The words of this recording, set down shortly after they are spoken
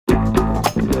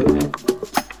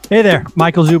Hey there,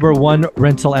 Michael Zuber, one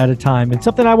rental at a time. And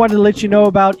something I wanted to let you know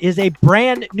about is a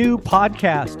brand new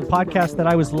podcast, a podcast that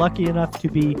I was lucky enough to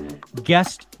be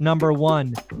guest number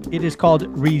one. It is called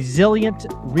Resilient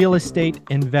Real Estate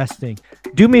Investing.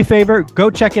 Do me a favor, go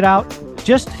check it out.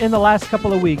 Just in the last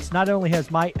couple of weeks, not only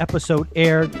has my episode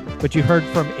aired, but you heard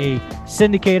from a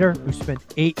syndicator who spent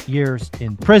 8 years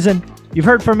in prison. You've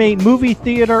heard from a movie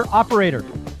theater operator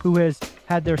who has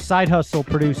had their side hustle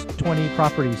produce 20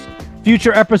 properties.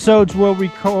 Future episodes will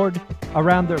record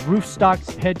around the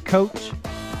Roofstocks head coach,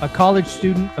 a college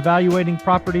student evaluating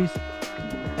properties,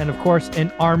 and of course,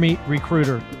 an Army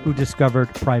recruiter who discovered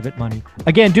private money.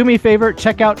 Again, do me a favor,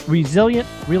 check out Resilient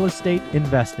Real Estate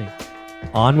Investing.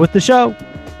 On with the show.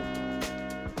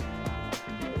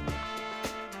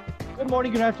 Good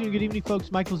morning, good afternoon, good evening,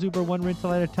 folks. Michael Zuber, one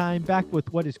rental at a time, back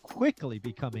with what is quickly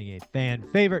becoming a fan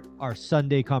favorite, our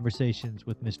Sunday conversations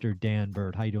with Mr. Dan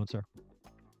Bird. How you doing, sir?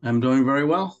 I'm doing very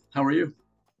well. How are you?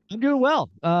 I'm doing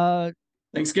well.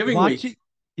 Thanksgiving week.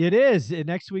 It is.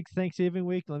 Next week's Thanksgiving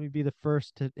week. Let me be the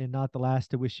first and not the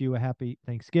last to wish you a happy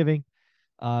Thanksgiving.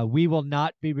 We will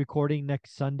not be recording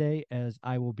next Sunday as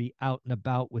I will be out and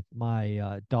about with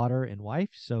my daughter and wife.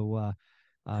 So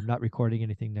I'm not recording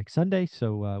anything next Sunday.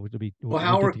 So we'll be. Well,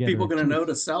 how are people going to know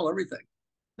to sell everything?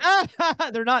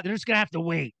 They're not. They're just going to have to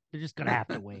wait.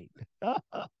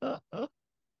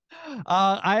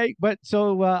 I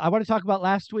want to talk about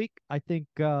last week. I think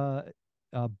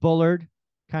Bullard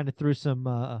kind of threw some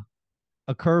a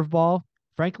curveball,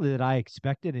 frankly, that I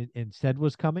expected and said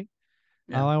was coming.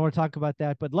 Yeah. I want to talk about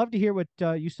that, but love to hear what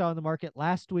you saw in the market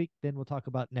last week. Then we'll talk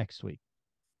about next week.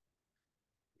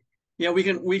 Yeah,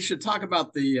 we should talk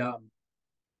about the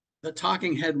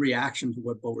talking head reaction to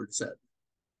what Bullard said,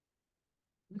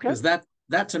 because that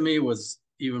to me was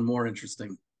even more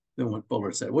interesting than what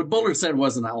Bullard said. What Bullard said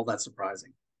wasn't all that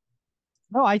surprising.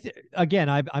 No,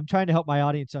 I'm trying to help my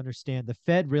audience understand the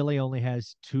Fed really only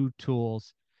has two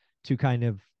tools to kind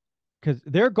of, because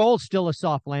their goal is still a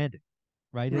soft landing,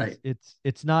 right? Right.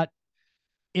 It's not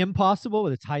impossible,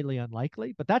 but it's highly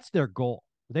unlikely, but that's their goal.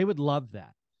 They would love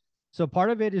that. So part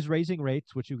of it is raising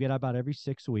rates, which you get about every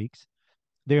 6 weeks.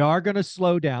 They are going to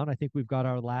slow down. I think we've got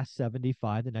our last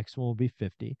 75. The next one will be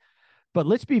 50. But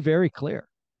let's be very clear.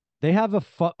 They have a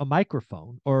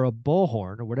microphone or a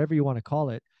bullhorn or whatever you want to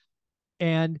call it.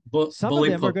 And some of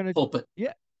them are going to,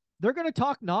 they're going to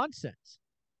talk nonsense.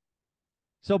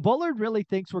 So Bullard really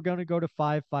thinks we're going to go to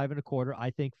 5.25. I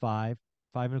think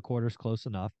 5.25 is close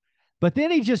enough. But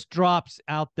then he just drops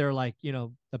out there like,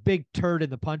 a big turd in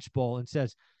the punch bowl and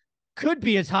says, could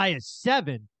be as high as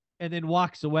 7, and then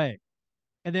walks away.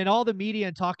 And then all the media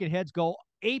and talking heads go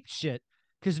ape shit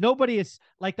because nobody is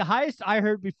like, the highest I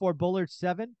heard before Bullard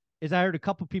 7 is I heard a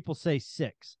couple people say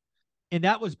 6. And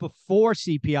that was before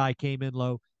CPI came in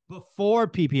low, before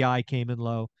PPI came in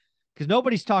low, because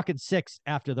nobody's talking 6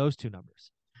 after those two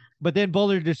numbers. But then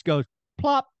Bullard just goes,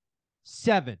 plop,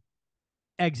 7,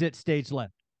 exit stage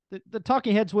left. The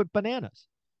talking heads went bananas.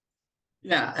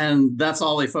 Yeah, and that's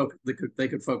all they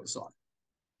could focus on.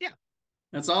 Yeah.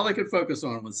 That's all they could focus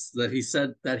on was that he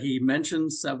said that he mentioned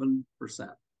 7%.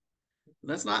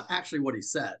 That's not actually what he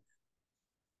said.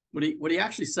 What he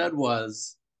actually said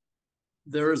was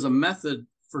there is a method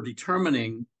for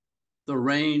determining the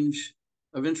range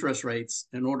of interest rates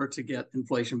in order to get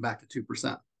inflation back to 2%.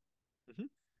 Mm-hmm.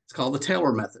 It's called the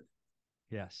Taylor method.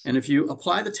 Yes. And if you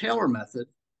apply the Taylor method,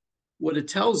 what it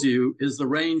tells you is the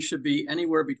range should be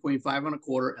anywhere between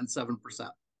 5.25% and 7%.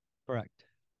 Correct.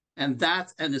 And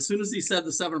as soon as he said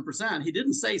the 7%, he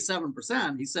didn't say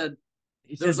 7%. He said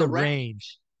there's a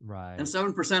range. Right. And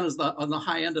 7% is on the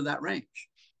high end of that range.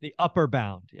 The upper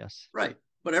bound, yes. Right.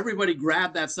 But everybody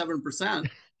grabbed that 7%.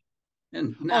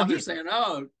 And now they're saying,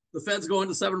 the Fed's going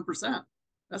to 7%.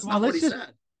 That's not what he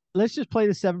said. Let's just play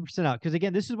the 7% out. Because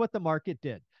again, this is what the market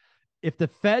did. If the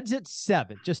Fed's at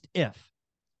 7, just if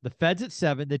the Fed's at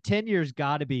 7, the 10 years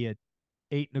got to be at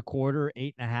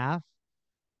 8.25, 8.5.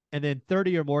 And then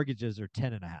 30-year mortgages are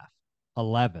 10.5,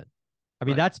 11. I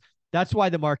mean, right. That's why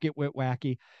the market went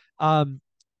wacky.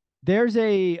 There's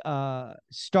a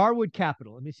Starwood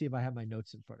Capital. Let me see if I have my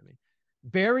notes in front of me.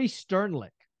 Barry Sternlicht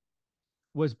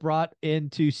was brought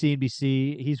into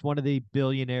CNBC. He's one of the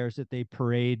billionaires that they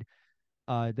parade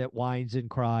that whines and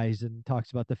cries and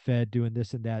talks about the Fed doing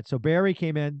this and that. So Barry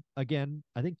came in again,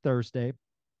 I think Thursday,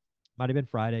 might have been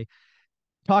Friday,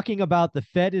 talking about the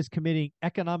Fed is committing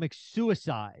economic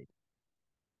suicide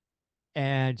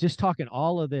and just talking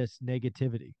all of this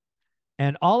negativity.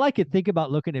 And all I could think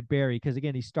about looking at Barry, because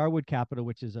again, he's Starwood Capital,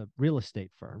 which is a real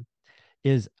estate firm,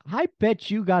 is I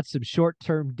bet you got some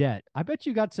short-term debt. I bet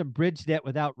you got some bridge debt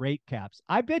without rate caps.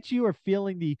 I bet you are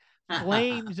feeling the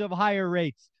flames of higher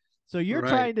rates. So you're Right.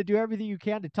 trying to do everything you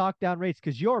can to talk down rates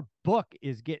because your book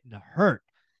is getting hurt.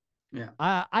 Yeah.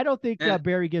 I don't think And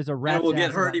Barry gives a and it rat's will get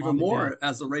ass hurt about even mom and dad. more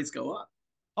as the rates go up.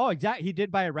 Oh, exactly. He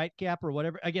did buy a right cap or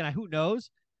whatever. Again, who knows?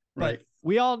 But Right.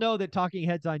 we all know that talking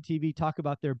heads on TV talk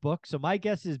about their book. So my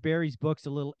guess is Barry's book's a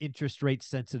little interest rate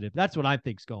sensitive. That's what I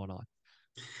think's going on.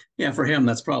 Yeah, for him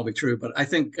that's probably true. But I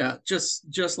think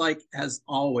just like as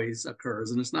always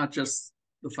occurs, and it's not just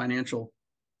the financial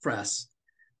press,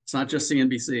 it's not just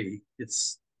CNBC,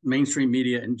 it's mainstream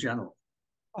media in general.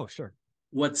 Oh, sure.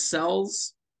 What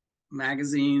sells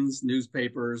magazines,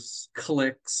 newspapers,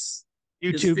 clicks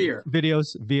is YouTube fear.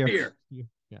 videos, VR. Fear.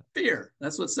 Yeah. Fear.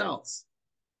 That's what sells.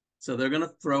 So they're going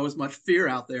to throw as much fear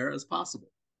out there as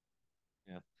possible.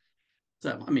 Yeah.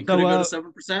 So, I mean, could So, it go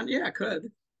to 7%? Yeah, it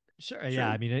could. sure. Yeah. Sure.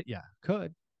 I mean, yeah,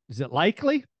 could. Is it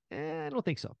likely? I don't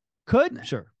think so. Could? Nah.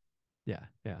 Sure. Yeah.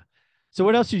 Yeah. So,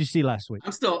 what else did you see last week?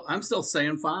 I'm still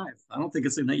saying 5. I don't think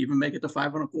it's going to even make it to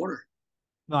 5.25.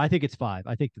 No, I think it's 5.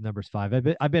 I think the number's 5.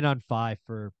 I've been on 5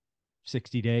 for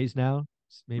 60 days now,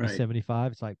 maybe Right.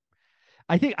 75. It's like,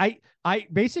 I think I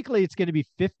basically it's going to be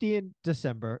 50 in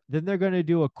December. Then they're going to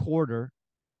do a quarter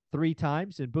 3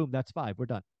 times, and boom, that's 5. We're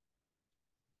done.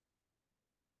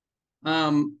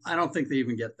 I don't think they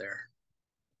even get there.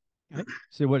 Okay.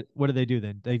 So what do they do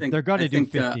then? I think They're going I to do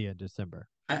think 50 in December.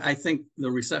 I think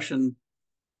the recession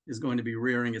is going to be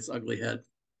rearing its ugly head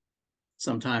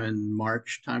sometime in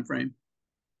March timeframe.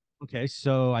 Okay,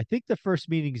 so I think the first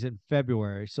meeting's in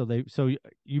February. So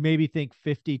you maybe think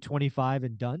 50, 25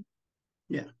 and done.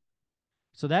 Yeah,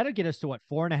 So that'll get us to what,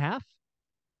 4.5?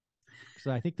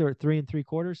 Because I think they're at 3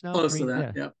 3/4 now. close to Three,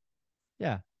 that. yeah,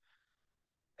 Yeah,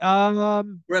 yeah.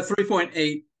 Um, we're at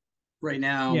 3.8 right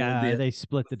now. We'll be yeah, at they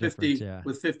split the difference. 50. Yeah,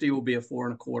 With 50, will be a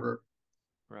 4.25,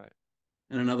 right.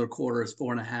 and another quarter is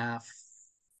 4.5.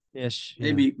 Ish.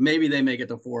 Yeah. Maybe they make it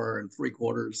to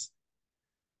 4.75.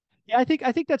 Yeah, I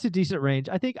think that's a decent range.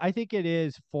 I think it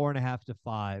is 4.5 to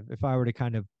 5 if I were to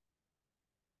kind of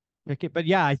pick it. But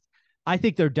yeah, I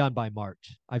think they're done by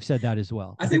March. I've said that as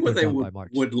well. I I think think what they're they done by would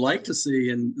March would like to see,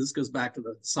 and this goes back to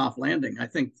the soft landing. I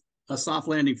think a soft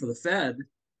landing for the Fed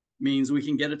means we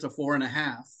can get it to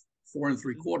 4.5,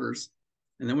 4.75,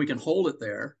 and then we can hold it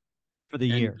there. for the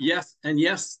And year.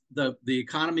 yes, the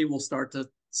economy will start to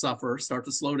suffer, start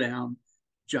to slow down.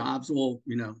 Jobs will,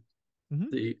 Hmm.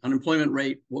 the unemployment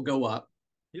rate will go up,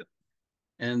 Yep.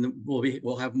 and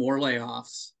we'll have more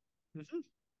layoffs, Hmm.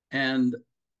 and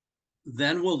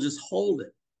then we'll just hold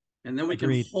it, and then we can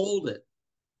Agreed. hold it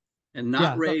and not Yeah,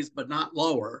 no, raise but not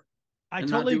lower, I and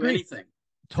not totally do agree. anything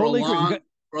for a Totally agree. long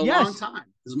for a long Yes,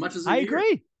 time, as much as a I year.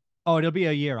 agree. Oh, it'll be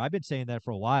a year. I've been saying that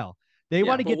for a while. They Yeah,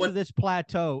 want to but get to what this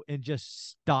plateau and just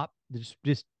stop.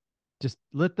 Just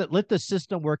let the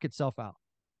system work itself out.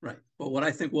 right? But what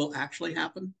I think will actually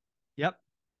happen Yep.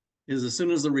 is as soon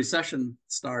as the recession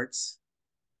starts,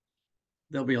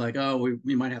 they'll be like, oh,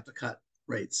 we might have to cut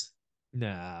rates.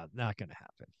 Nah, not gonna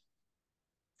happen.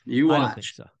 You I don't think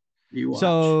watch. so. You watch.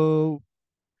 So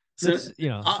So let's,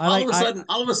 I all like of a I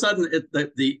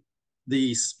sudden,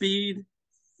 the speed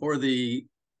or the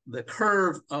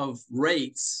curve of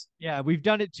rates yeah, we've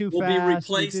done it too will be fast. We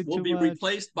replaced did will too be much.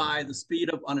 replaced by Yeah. the speed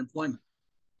of unemployment.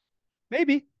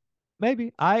 Maybe.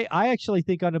 Maybe. I actually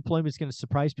think unemployment is going to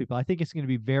surprise people. I think it's going to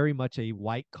be very much a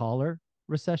white collar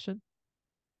recession,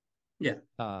 Yeah.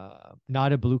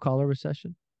 not a blue collar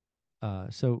recession.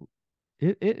 So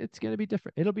it's going to be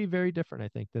different. It'll be very different, I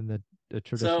think, than the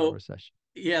traditional So recession.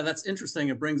 yeah, that's interesting.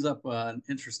 It brings up an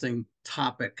interesting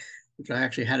topic, which I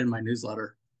actually had in my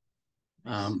newsletter.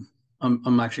 Nice.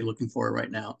 I'm actually looking for it right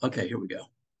now. Okay, here we go.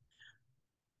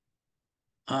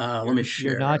 Let me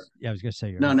You're not. share. Yeah, I was going to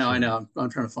say you're No, not no, I sharing know. it I'm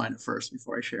trying to find it first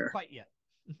before I share. quite yet.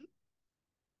 Mhm.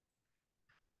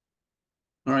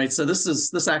 All right, so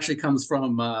this actually comes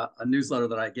from a newsletter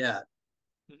that I get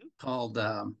Mhm. called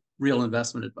Real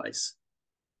Investment Advice.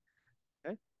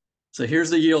 Okay. So here's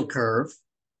the yield curve.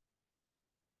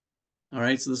 All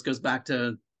right, so this goes back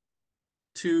to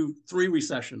 3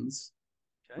 recessions.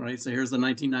 Okay. All right, so here's the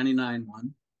 1999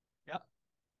 one. Yep.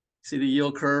 See the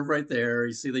yield curve right there.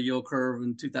 You see the yield curve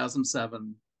in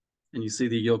 2007, and you see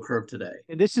the yield curve today.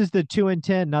 And this is the 2 and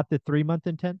 10, not the 3 month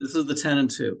and 10. This is the 10 and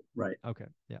 2, right? Okay.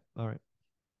 Yeah. All right.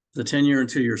 The 10-year and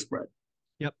 2-year spread.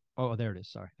 Yep. Oh, there it is.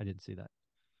 Sorry, I didn't see that.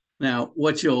 Now,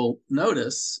 what you'll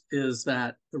notice is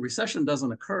that the recession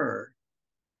doesn't occur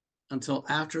until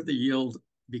after the yield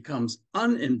becomes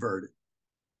uninverted,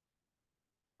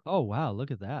 Oh wow,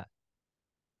 look at that.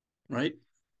 right?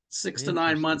 6 to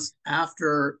 9 months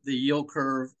after the yield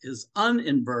curve is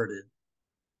uninverted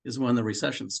is when the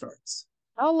recession starts.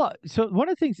 How long? So one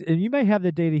of the things, and you may have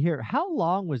the data here, how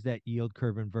long was that yield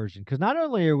curve inversion? Because not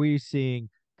only are we seeing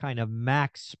kind of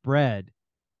max spread,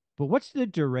 but what's the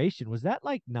duration? Was that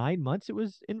like 9 months it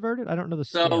was inverted? I don't know the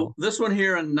So scale. this one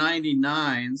here in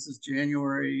 99, this is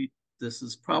January. This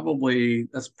is probably,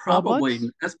 12 months?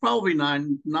 that's probably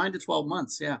 9 to 12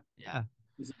 months. Yeah. Yeah.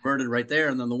 It's inverted right there.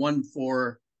 And then the one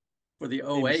for the Maybe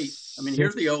 08, I mean,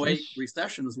 here's the 08 6-ish.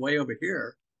 recession is way over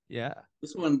here. Yeah.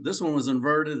 This one was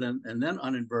inverted and then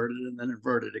uninverted and then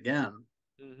inverted again.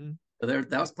 Hmm. So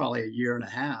that was probably a year and a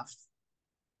half.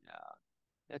 Yeah.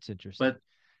 That's interesting. But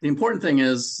the important thing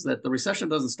is that the recession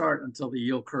doesn't start until the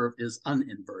yield curve is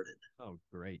uninverted. Oh,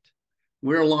 great.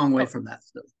 We're a long way Oh, from that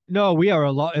still. no, we are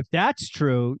a lot. If that's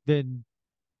true, then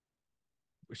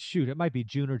shoot, it might be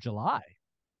June or July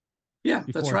Yeah, that's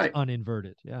before it's right.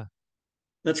 uninverted. Yeah.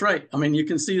 That's right. I mean, you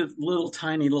can see a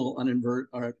tiny little uninvert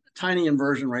or tiny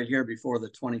inversion right here before the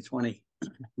 2020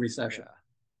 recession.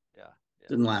 Yeah. Yeah.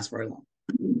 Didn't last very long.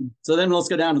 So then let's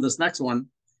go down to this next one.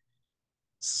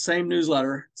 Same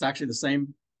newsletter. It's actually the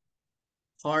same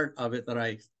part of it that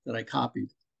I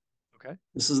copied. Okay.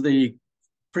 This is the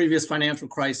previous financial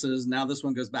crisis. Now this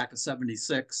one goes back to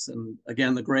 76. And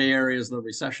again, the gray area is the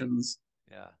recessions.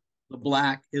 Yeah. The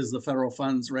black is the federal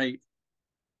funds rate.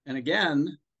 And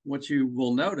again, what you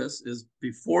will notice is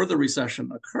before the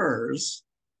recession occurs,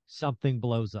 Something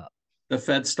blows up. the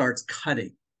Fed starts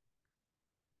cutting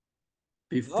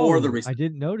before the Oh, I recession.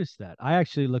 didn't notice that. I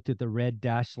actually looked at the red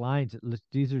dashed lines.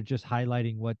 These are just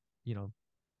highlighting what,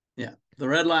 Yeah, the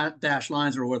red dash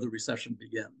lines are where the recession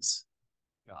begins.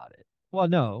 got it. Well,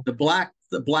 no.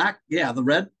 Yeah,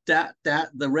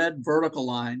 the red vertical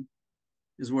line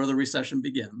is where the recession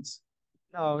begins.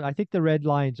 No, I think the red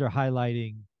lines are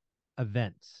highlighting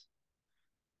events.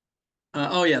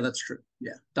 Oh yeah, that's true.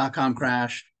 Yeah, dot-com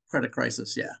crash, credit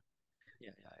crisis. Yeah,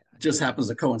 Yeah, just happens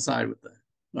to coincide with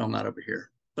well, not over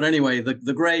here. But anyway,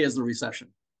 the gray is the recession,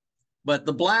 but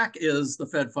the black is the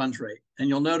Fed funds rate, and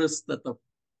you'll notice that the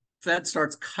Fed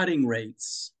starts cutting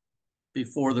rates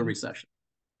before the recession.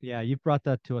 Yeah, you've brought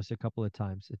that to us a couple of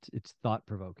times. It's thought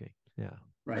provoking. Yeah.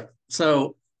 Right.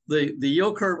 So the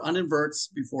yield curve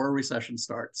uninverts before a recession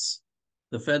starts.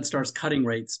 The Fed starts cutting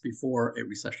rates before a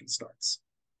recession starts.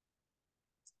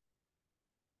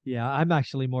 Yeah, I'm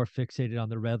actually more fixated on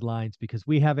the red lines because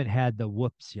we haven't had the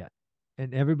whoops yet.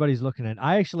 And everybody's looking at it.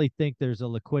 I actually think there's a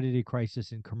liquidity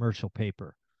crisis in commercial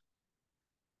paper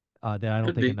that I don't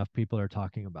Could think be. enough people are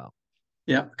talking about.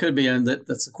 Yeah, could be. And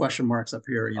that's the question marks up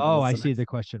here. Oh, I see the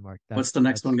question mark. What's the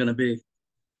next one going to be?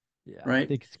 Yeah, I Right.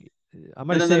 think I'm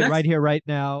going to say it right here, right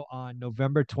now on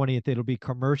November 20th. It'll be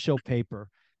commercial paper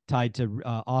tied to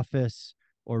office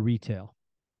or retail.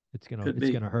 It's going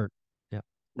to hurt. Yeah.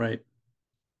 Right.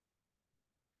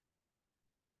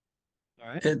 All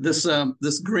right.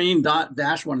 This green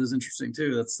dash one is interesting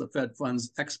too. That's the Fed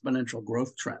funds exponential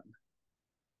growth trend.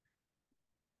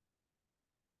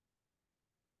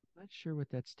 I'm not sure what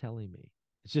that's telling me.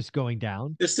 It's just going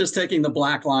down. It's just taking the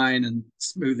black line and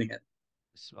smoothing it.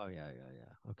 Oh yeah.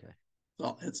 Okay.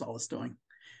 It's all it's doing.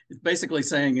 It's basically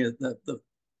saying that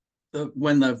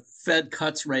when the Fed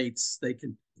cuts rates, they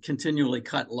can continually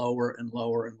cut lower and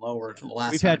lower and lower to the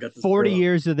last. We've had 40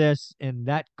 years of this, and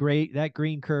that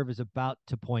green curve is about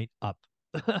to point up.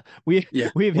 we've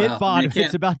hit bottom.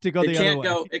 It's about to go the other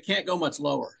way. It can't go much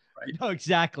lower, right? No,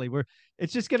 exactly.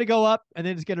 It's just going to go up, and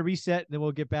then it's going to reset, and then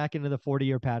we'll get back into the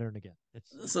 40-year pattern again.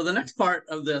 So the next part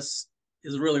of this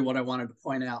is really what I wanted to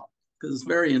point out because it's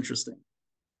very interesting.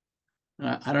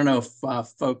 I don't know if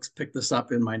folks picked this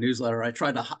up in my newsletter. I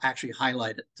tried to actually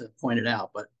highlight it to point it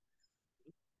out, but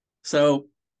so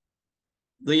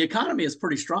the economy is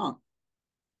pretty strong,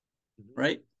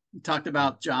 right? We talked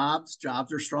about jobs.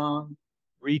 Jobs are strong.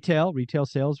 Retail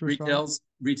sales were strong.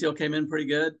 Retail came in pretty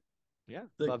good. Yeah,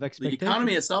 the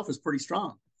economy itself is pretty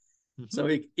strong.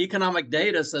 So economic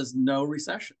data says no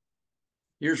recession.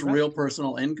 Here's real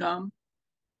personal income.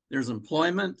 There's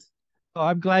employment. Oh,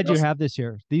 I'm glad you have this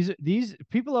here. These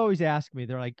people always ask me,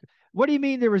 they're like, what do you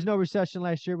mean there was no recession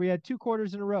last year? We had 2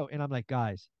 quarters in a row. And I'm like,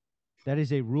 guys, that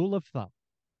is a rule of thumb.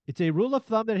 It's a rule of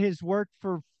thumb that has worked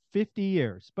for 50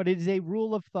 years, but it is a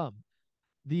rule of thumb.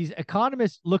 These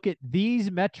economists look at these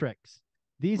metrics,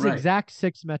 these exact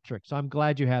 6 metrics. So I'm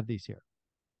glad you have these here.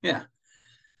 Yeah.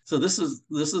 So this is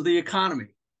the economy,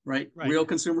 right? Real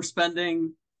consumer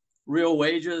spending, real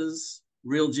wages,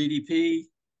 real GDP.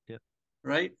 Yep.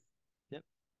 Right? Yep.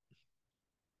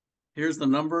 Here's the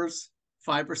numbers: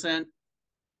 5%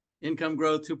 income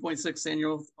growth, 2.6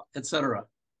 annual, etc.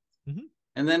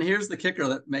 And then here's the kicker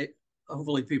that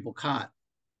hopefully people caught.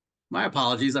 My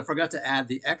apologies. I forgot to add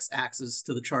the x-axis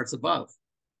to the charts above.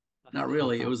 Not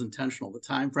really. It was intentional. The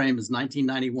time frame is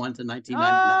 1991 to 1999.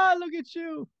 Ah, look at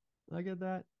you. Look at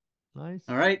that. Nice.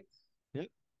 All right. Yep.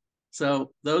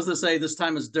 So those that say this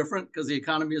time is different because the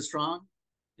economy is strong.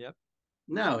 Yep.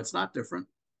 No, it's not different.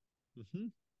 Mm-hmm.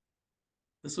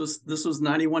 This was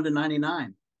 91 to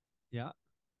 99. Yeah.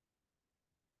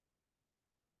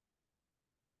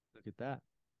 Look at that.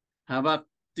 How about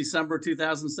December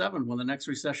 2007 when the next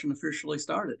recession officially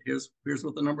started? Here's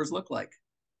what the numbers look like.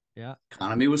 Yeah.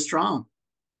 Economy was strong.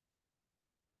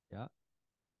 Yeah.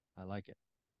 I like it.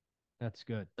 That's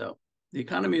good. So the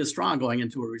economy is strong going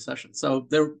into a recession. So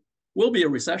there will be a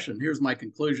recession. Here's my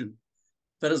conclusion.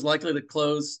 Fed is likely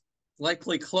close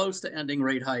to ending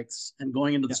rate hikes, and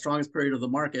going into the strongest period of the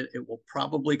market, it will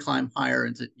probably climb higher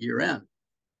into year end.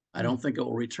 I don't think it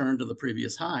will return to the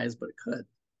previous highs, but it could.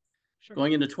 Sure.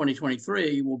 Going into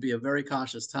 2023 will be a very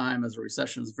cautious time, as a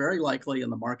recession is very likely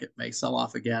and the market may sell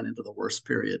off again into the worst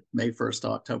period, May 1st to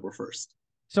October 1st.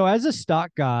 So as a stock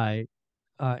guy,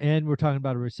 and we're talking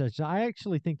about a recession, I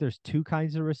actually think there's two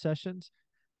kinds of recessions.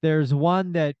 There's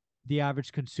one that the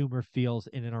average consumer feels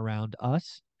in and around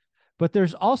us, but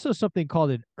there's also something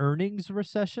called an earnings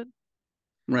recession.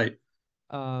 Right.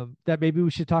 That maybe we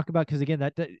should talk about, because again,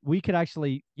 that we could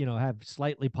actually, have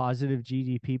slightly positive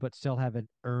GDP, but still have an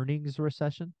earnings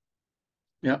recession.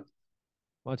 Yeah.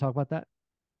 Want to talk about that?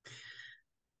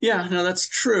 Yeah, no, that's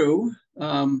true.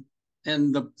 And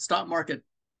the stock market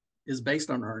is based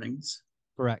on earnings.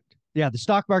 Correct. Yeah, the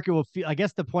stock market will feel. I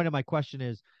guess the point of my question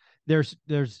is, there's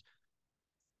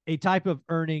a type of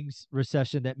earnings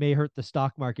recession that may hurt the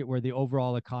stock market, where the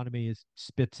overall economy is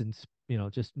spits and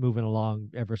just moving along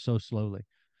ever so slowly.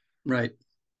 Right.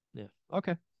 Yeah.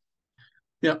 Okay.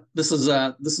 Yeah. This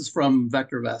is from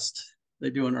VectorVest. They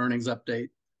do an earnings update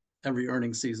every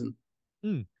earnings season.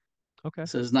 Okay. It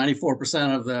says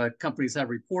 94% of the companies have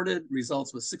reported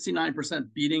results, with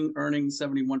 69% beating earnings,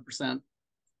 71%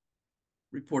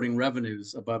 reporting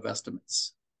revenues above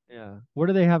estimates. Yeah. What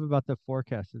do they have about the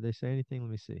forecast? Did they say anything? Let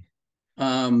me see.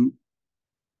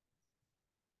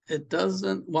 It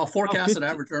doesn't. Well, forecasted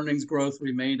average earnings growth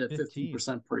remained at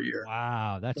 15% per year.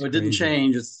 Wow, that's so it didn't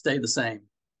change. It stayed the same.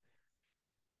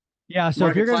 Yeah. So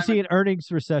if you're going to see an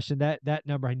earnings recession, that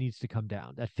number needs to come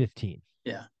down. That 15.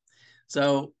 Yeah.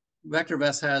 So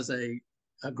VectorVest has a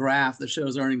graph that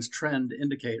shows earnings trend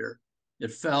indicator.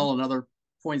 It fell another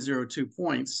 0.02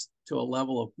 points to a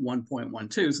level of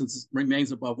 1.12. Since it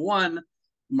remains above 1, the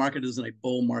market is in a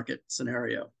bull market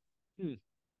scenario.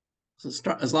 So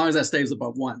as long as that stays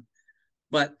above 1.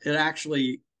 But it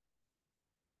actually,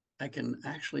 I can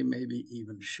actually maybe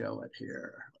even show it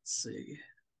here. Let's see.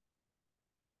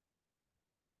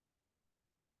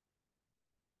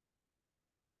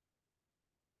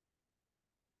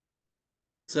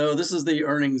 So this is the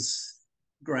earnings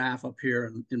graph up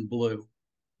here in blue.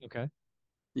 Okay.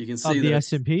 You can see the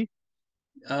S&P.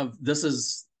 This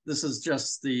is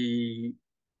just the,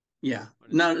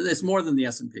 no, it's more than the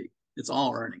S&P. It's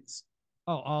all earnings.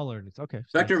 Oh, all earnings. Okay.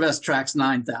 VectorVest tracks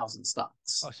 9,000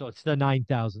 stocks. Oh, so it's the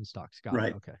 9,000 stocks. Got right.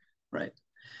 it. Okay. Right.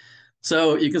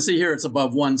 So you can see here it's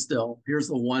above 1 still. Here's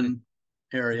the 1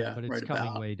 area, but it's right coming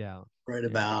about way down. Right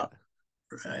about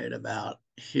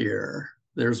here.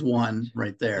 There's 1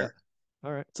 right there. Yeah.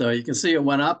 All right. So you can see it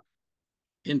went up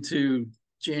into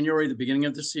January, the beginning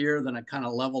of this year, then it kind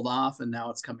of leveled off, and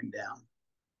now it's coming down.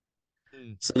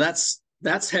 So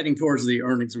that's heading towards the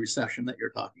earnings recession that you're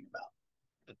talking about.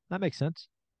 That makes sense.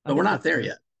 But we're not there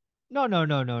yet.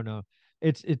 No.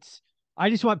 It's I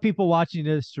just want people watching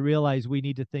this to realize we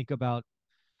need to think about,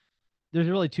 there's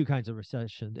really 2 kinds of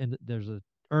recession, and there's an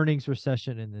earnings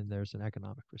recession, and then there's an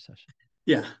economic recession.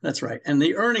 Yeah, that's right. And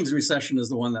the earnings recession is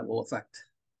the one that will affect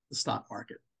the stock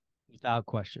market. Without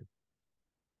question.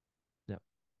 Yeah.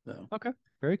 So, okay.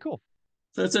 Very cool.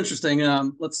 So it's interesting.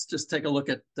 Let's just take a look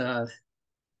at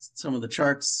some of the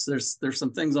charts. There's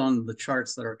some things on the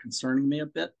charts that are concerning me a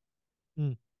bit.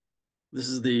 This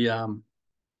is the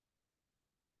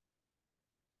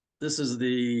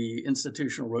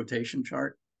institutional rotation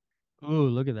chart. Oh,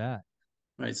 look at that.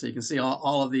 Right. So you can see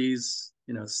all of these,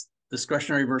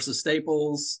 discretionary versus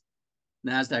staples,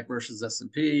 NASDAQ versus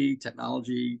S&P,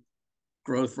 technology,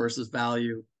 growth versus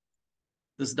value.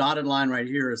 This dotted line right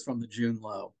here is from the June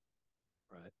low.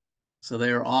 Right. So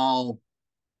they are all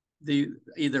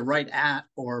either right at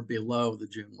or below the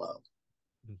June low.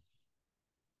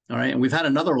 All right. And we've had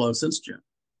another low since June.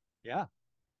 Yeah.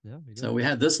 So we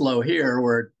had this low here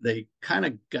where they kind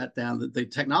of got down. The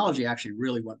technology actually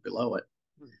really went below it.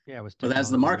 Yeah, it was. But as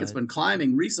the market's been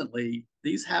climbing recently,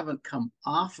 these haven't come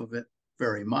off of it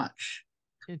very much.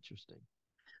 Interesting.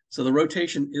 So the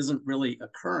rotation isn't really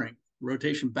occurring.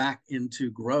 Rotation back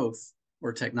into growth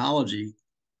or technology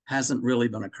hasn't really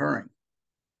been occurring,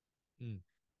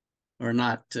 or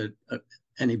not to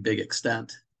any big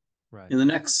extent. Right. In the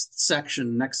next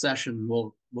session,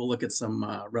 we'll look at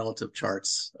some relative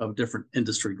charts of different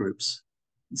industry groups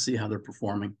and see how they're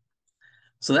performing.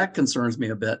 So that concerns me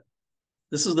a bit.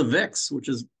 This is the VIX, which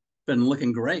has been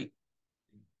looking great.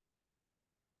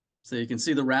 So you can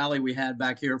see the rally we had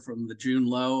back here from the June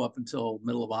low up until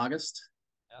middle of August.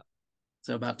 Yep.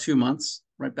 So about 2 months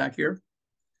right back here.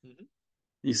 Mm-hmm.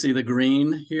 You see the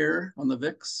green here on the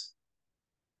VIX.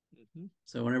 Mm-hmm.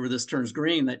 So whenever this turns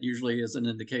green, that usually is an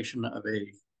indication of a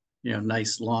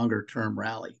nice longer term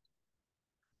rally.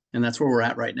 And that's where we're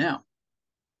at right now.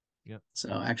 Yep. So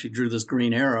I actually drew this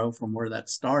green arrow from where that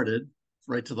started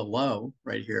right to the low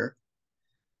right here.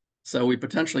 So we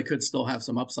potentially could still have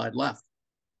some upside left.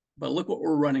 But look what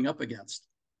we're running up against.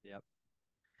 Yep.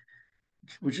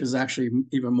 Which is actually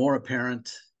even more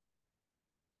apparent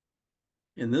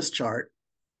in this chart.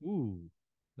 Ooh,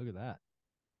 look at that.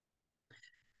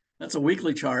 That's a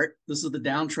weekly chart. This is the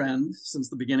downtrend since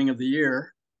the beginning of the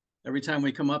year. Every time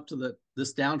we come up to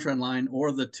this downtrend line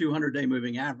or the 200-day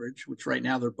moving average, which right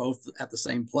now they're both at the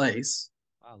same place.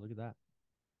 Wow, look at that.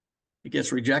 It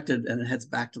gets rejected and it heads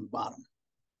back to the bottom.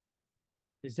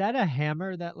 Is that a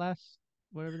hammer, that last,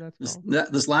 whatever that's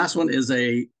called? This last one is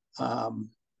a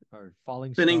or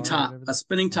falling spinning star, top, a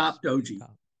spinning top doji.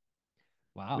 Top.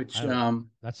 Wow, which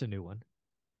that's a new one.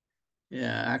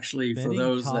 Yeah, actually, spinning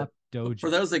for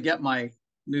those that get my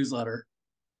newsletter.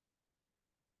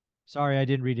 Sorry, I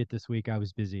didn't read it this week. I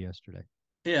was busy yesterday.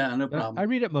 Yeah, no problem. I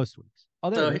read it most weeks. Oh,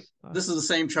 there it is. This is the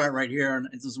same chart right here, and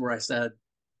this is where I said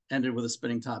ended with a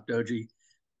spinning top doji.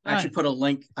 I actually put a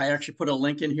link. I actually put a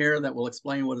link in here that will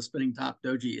explain what a spinning top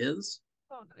doji is.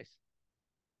 Oh, nice.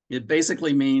 It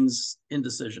basically means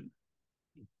indecision.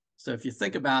 So if you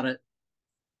think about it,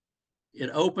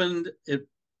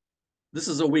 this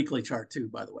is a weekly chart too,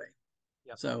 by the way.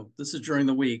 Yep. So this is during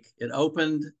the week. It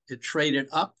opened, it traded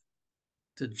up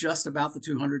to just about the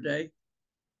 200-day,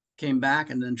 came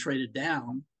back and then traded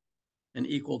down an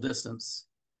equal distance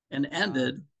and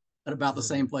ended at about the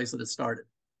same place that it started.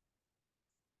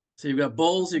 So you've got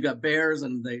bulls, you've got bears,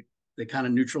 and they kind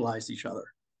of neutralize each other.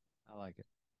 I like it.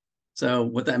 So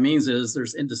what that means is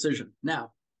there's indecision.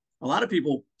 Now, a lot of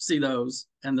people see those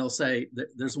and they'll say,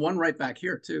 there's one right back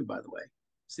here too, by the way.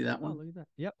 See that one? Oh, look at that.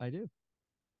 Yep, I do.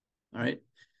 All right.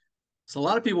 So a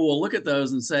lot of people will look at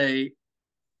those and say,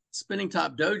 spinning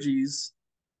top dojis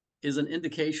is an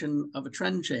indication of a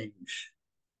trend change.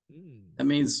 That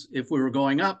means if we were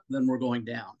going up, then we're going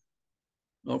down.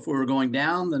 Well, if we were going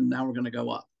down, then now we're going to go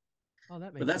up. Oh,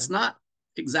 that makes But that's sense. not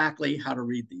exactly how to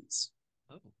read these.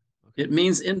 Oh, okay. It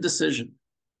means indecision.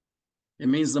 It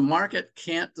means the market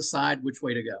can't decide which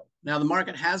way to go. Now, the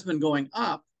market has been going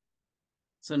up.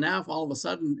 So now if all of a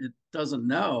sudden it doesn't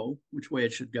know which way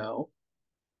it should go,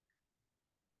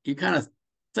 you kind of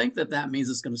think that means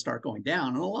it's going to start going down.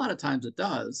 And a lot of times it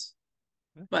does,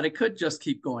 but it could just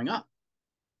keep going up.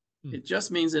 It just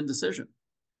means indecision.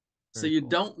 So you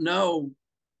don't know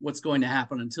what's going to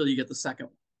happen until you get the second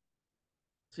one.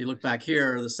 So you look back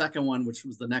here, the second one, which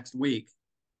was the next week,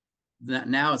 that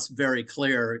now it's very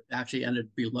clear, it actually ended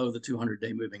below the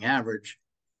 200-day moving average.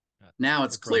 Now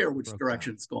it's clear which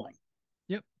direction it's going.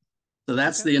 Yep. So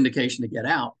that's the indication to get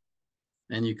out,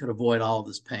 and you could avoid all of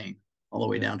this pain all the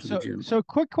way down to the June. So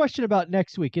quick question about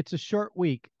next week. It's a short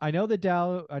week. I know the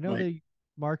Dow, the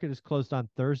market is closed on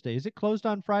Thursday. Is it closed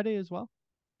on Friday as well?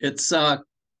 It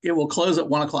will close at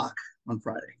 1 o'clock on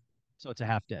Friday. So it's a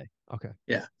half day. Okay.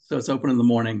 Yeah. So it's open in the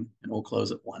morning and we'll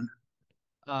close at 1.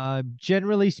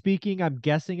 Generally speaking, I'm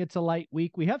guessing it's a light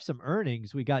week. We have some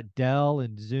earnings. We got Dell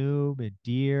and Zoom and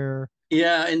Deere.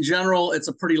 Yeah, in general, it's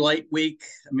a pretty light week.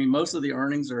 I mean, most of the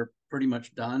earnings are pretty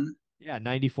much done. Yeah,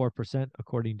 94%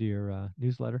 according to your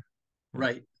newsletter.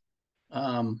 Right.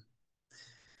 I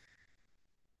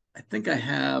think I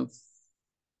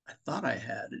thought I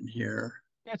had in here.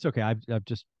 That's okay. I've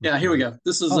just. Yeah, here we go.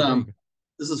 This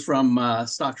is from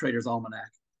Stock Traders Almanac.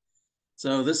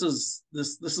 So this is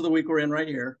the week we're in right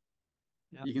here.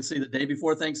 Yep. You can see the day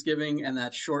before Thanksgiving and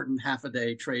that shortened half a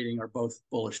day trading are both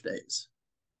bullish days.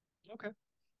 Okay.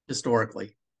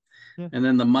 Historically. Yeah. And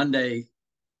then the Monday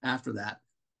after that,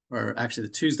 or actually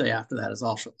the Tuesday after that, is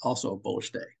also a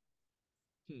bullish day.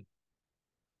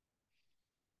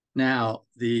 Now,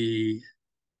 the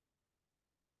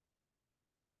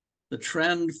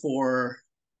trend for,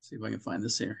 let's see if I can find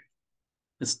this here.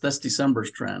 That's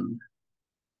December's trend.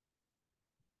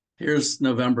 Here's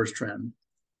November's trend.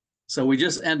 So we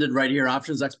just ended right here.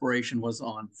 Options expiration was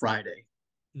on Friday.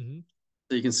 Mm-hmm.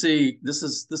 So you can see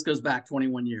this goes back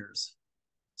 21 years.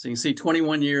 So you can see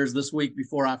 21 years this week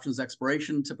before options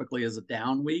expiration typically is a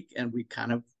down week, and we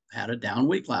kind of had a down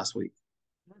week last week,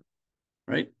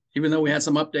 right? Even though we had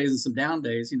some up days and some down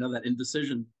days, you know, that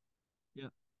indecision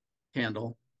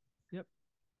candle. Yep.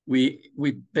 We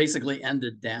basically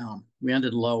ended down. We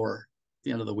ended lower at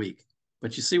the end of the week.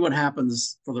 But you see what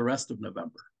happens for the rest of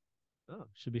November. Oh,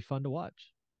 should be fun to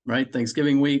watch. Right?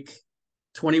 Thanksgiving week,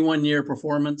 21-year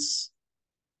performance.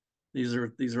 These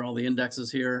are all the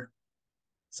indexes here.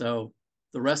 So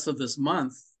the rest of this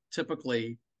month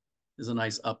typically is a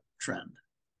nice uptrend.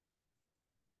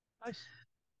 Nice.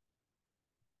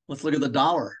 Let's look at the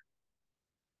dollar.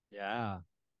 Yeah.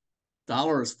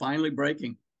 Dollar is finally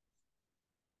breaking.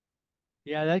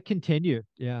 Yeah, that continued.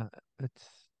 Yeah.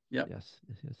 That's Yep. Yes,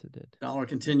 it did. Dollar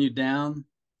continued down.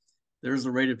 There's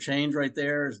the rate of change right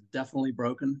there. It's definitely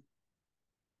broken.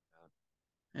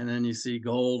 And then you see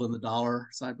gold and the dollar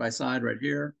side by side right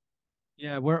here.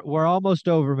 Yeah, we're almost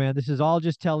over, man. This is all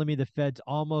just telling me the Fed's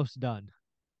almost done.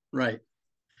 Right.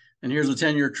 And here's a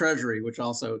 10-year treasury, which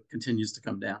also continues to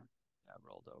come down. Yeah,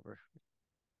 rolled over.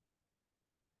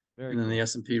 Very and then cool. the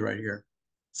S&P right here.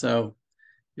 So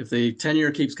if the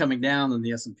 10-year keeps coming down, then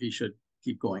the S&P should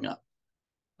keep going up.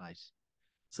 Nice.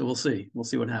 So we'll see. We'll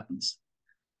see what happens.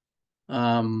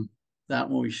 That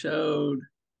one we showed.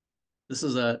 This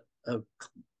is a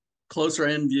closer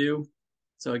in view.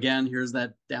 So again, here's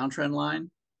that downtrend line.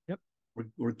 Yep.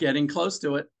 We're getting close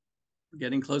to it. We're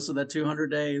getting close to that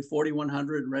 200-day,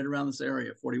 4,100, right around this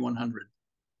area, 4,100.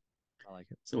 I like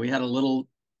it. So we had a little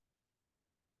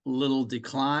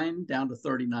decline down to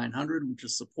 3,900, which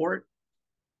is support.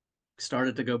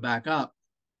 Started to go back up,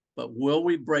 but will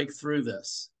we break through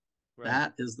this? Right.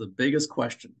 That is the biggest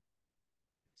question.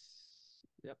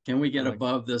 Yep. Can we get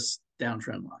above this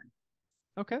downtrend line?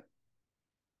 Okay.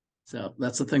 So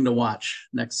that's the thing to watch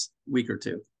next week or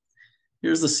two.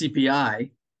 Here's the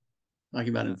CPI, talking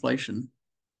about inflation.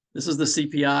 This is the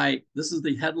CPI. This is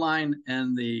the headline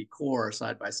and the core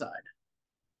side by side.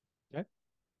 Okay.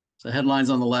 So headline's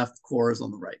on the left, core is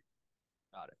on the right.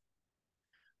 Got it.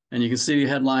 And you can see the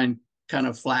headline kind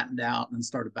of flattened out and then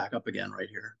started back up again right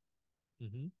here.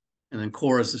 Mm-hmm. And then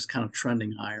core is just kind of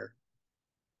trending higher.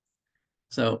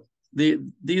 So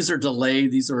these are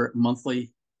delayed. These are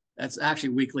monthly. That's actually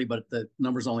weekly, but the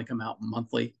numbers only come out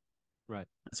monthly. Right.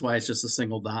 That's why it's just a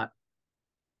single dot.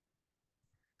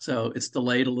 So it's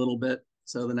delayed a little bit.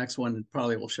 So the next one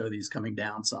probably will show these coming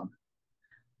down some.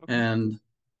 Okay. And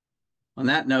on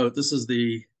that note, this is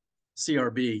the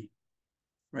CRB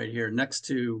right here next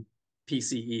to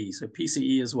PCE. So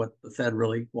PCE is what the Fed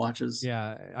really watches.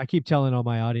 Yeah, I keep telling all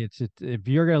my audience, if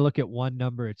you're going to look at one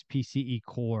number, it's PCE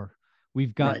core.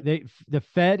 We've got the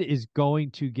Fed is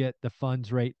going to get the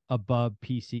funds rate above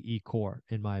PCE core,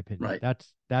 in my opinion. Right.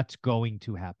 That's going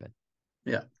to happen.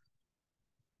 Yeah.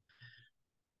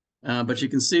 But you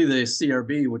can see the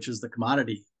CRB, which is the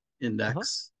commodity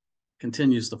index,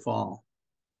 continues to fall.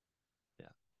 Yeah.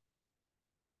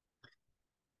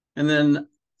 And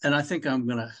I think I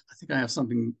have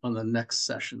something on the next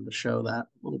session to show that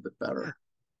a little bit better.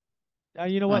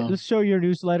 You know what? Let's show your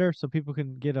newsletter so people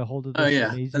can get a hold of this. Oh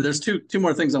yeah, and there's two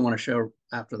more things I want to show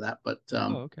after that. But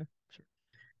okay, sure.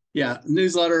 Yeah,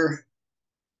 newsletter.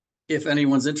 If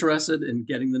anyone's interested in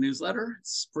getting the newsletter,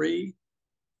 it's free.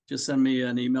 Just send me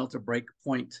an email to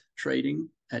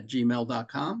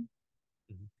breakpointtrading@gmail.com,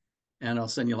 and I'll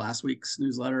send you last week's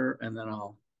newsletter, and then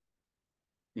I'll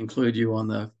include you on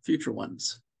the future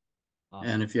ones. Awesome.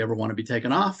 And if you ever want to be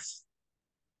taken off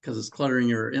because it's cluttering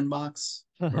your inbox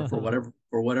or for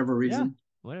whatever reason,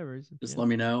 just let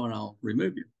me know and I'll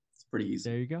remove you. It's pretty easy.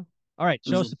 There you go. All right,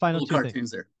 show us the final two cartoons things.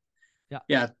 There.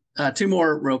 Yeah. Two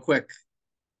more real quick.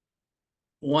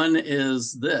 One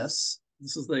is this.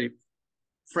 This is the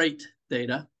freight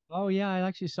data. Oh yeah, I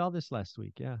actually saw this last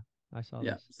week. Yeah, I saw this.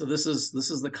 Yeah. So this is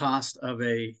the cost of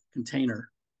a container,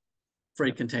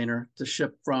 freight container to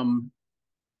ship from.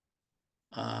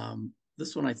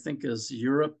 This one I think is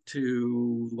Europe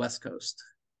to the West Coast,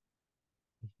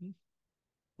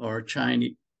 or China.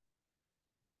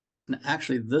 And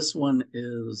actually, this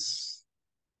is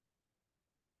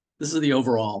the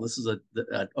overall. This is an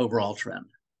overall trend.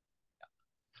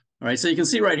 All right, so you can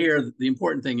see right here, the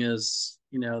important thing is,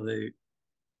 we're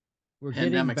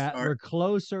getting back. We're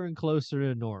closer and closer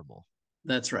to normal.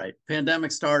 That's right.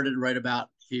 Pandemic started right about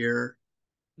here.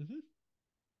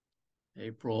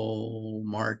 April,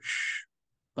 March,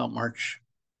 about March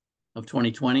of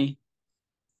 2020.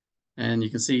 And you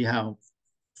can see how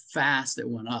fast it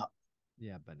went up.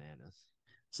 Yeah, bananas.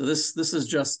 So this is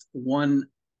just one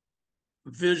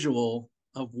visual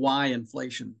of why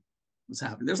inflation was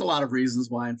happening. There's a lot of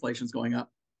reasons why inflation's going up,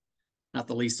 not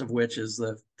the least of which is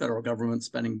the federal government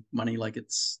spending money like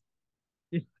it's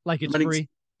Like it's spending free.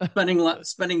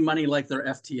 spending money like they're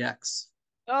FTX.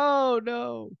 Oh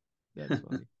no, that's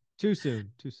funny. Too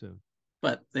soon. Too soon.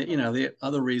 But the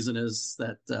other reason is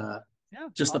that Yeah,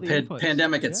 just all the the inputs.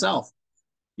 pandemic Yeah. itself.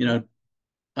 You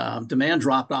know, demand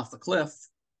dropped off the cliff,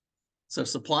 so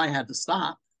supply had to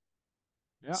stop.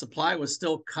 Yeah. Supply was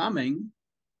still coming,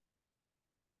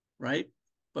 right?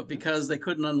 But because they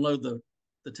couldn't unload the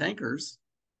tankers,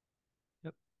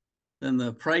 Yep. then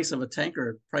the price of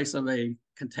a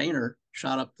container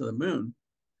shot up to the moon.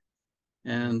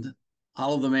 And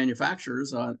all of the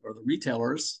manufacturers or the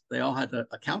retailers, they all had to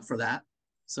account for that.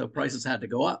 So prices had to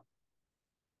go up.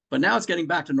 But now it's getting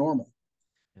back to normal.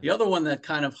 The other one that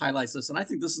kind of highlights this, and I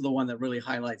think this is the one that really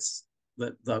highlights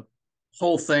the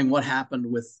whole thing, what happened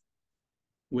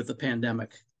with the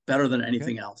pandemic better than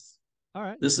anything else. All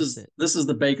right. This is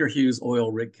the Baker Hughes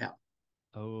oil rig count.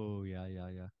 Oh, yeah, yeah,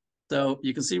 yeah. So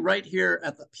you can see right here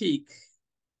at the peak,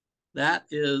 that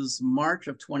is March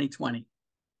of 2020.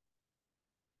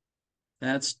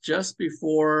 That's just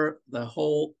before the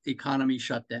whole economy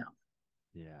shut down.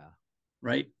 Yeah.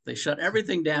 Right? They shut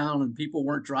everything down and people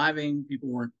weren't driving,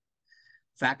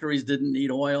 factories didn't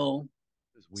need oil.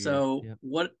 So yep.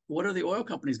 What are the oil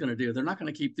companies going to do? They're not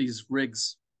going to keep these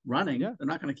rigs running. Yeah, they're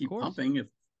not going to keep pumping if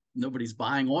nobody's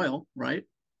buying oil, right?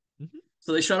 Mm-hmm.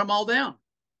 So they shut them all down.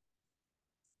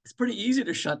 It's pretty easy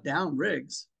to shut down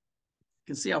rigs.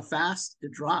 You can see how fast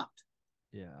it dropped.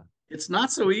 Yeah. It's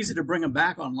not so easy to bring them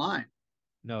back online.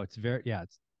 No, it's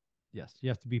yes, you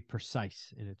have to be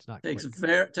precise, and it's not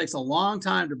takes a long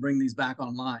time to bring these back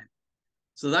online.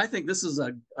 So I think this is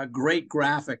a great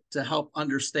graphic to help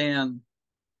understand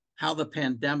how the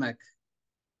pandemic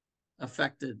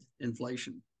affected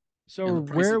inflation. So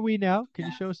where are we now? Can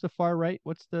you show us the far right?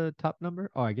 What's the top number?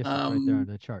 Oh, I guess it's right there on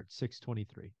the chart,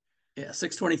 623. Yeah,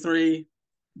 623.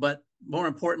 But more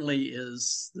importantly,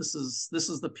 is this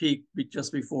is the peak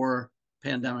just before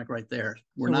pandemic right there.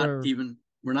 We're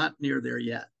not near there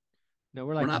yet. No,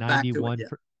 we're like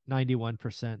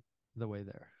 91% the way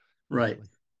there. Right.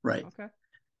 Right. Okay.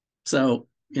 So,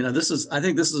 I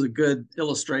think this is a good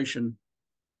illustration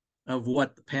of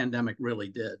what the pandemic really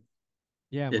did.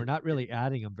 Yeah, we're not really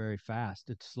adding them very fast.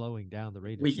 It's slowing down the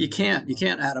rate of change. You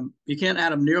can't add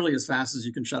them nearly as fast as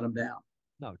you can shut them down.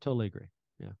 No, totally agree.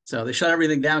 Yeah. So they shut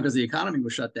everything down because the economy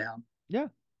was shut down. Yeah.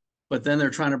 But then they're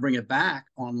trying to bring it back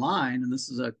online, and this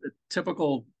is a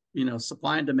typical,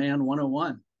 supply and demand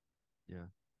 101. Yeah.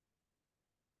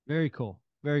 Very cool.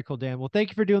 Very cool, Dan. Well, thank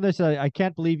you for doing this. I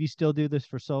can't believe you still do this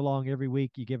for so long every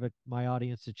week. You give my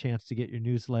audience a chance to get your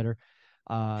newsletter.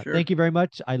 Sure. Thank you very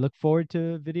much. I look forward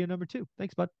to video number 2.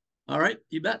 Thanks, bud. All right.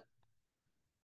 You bet.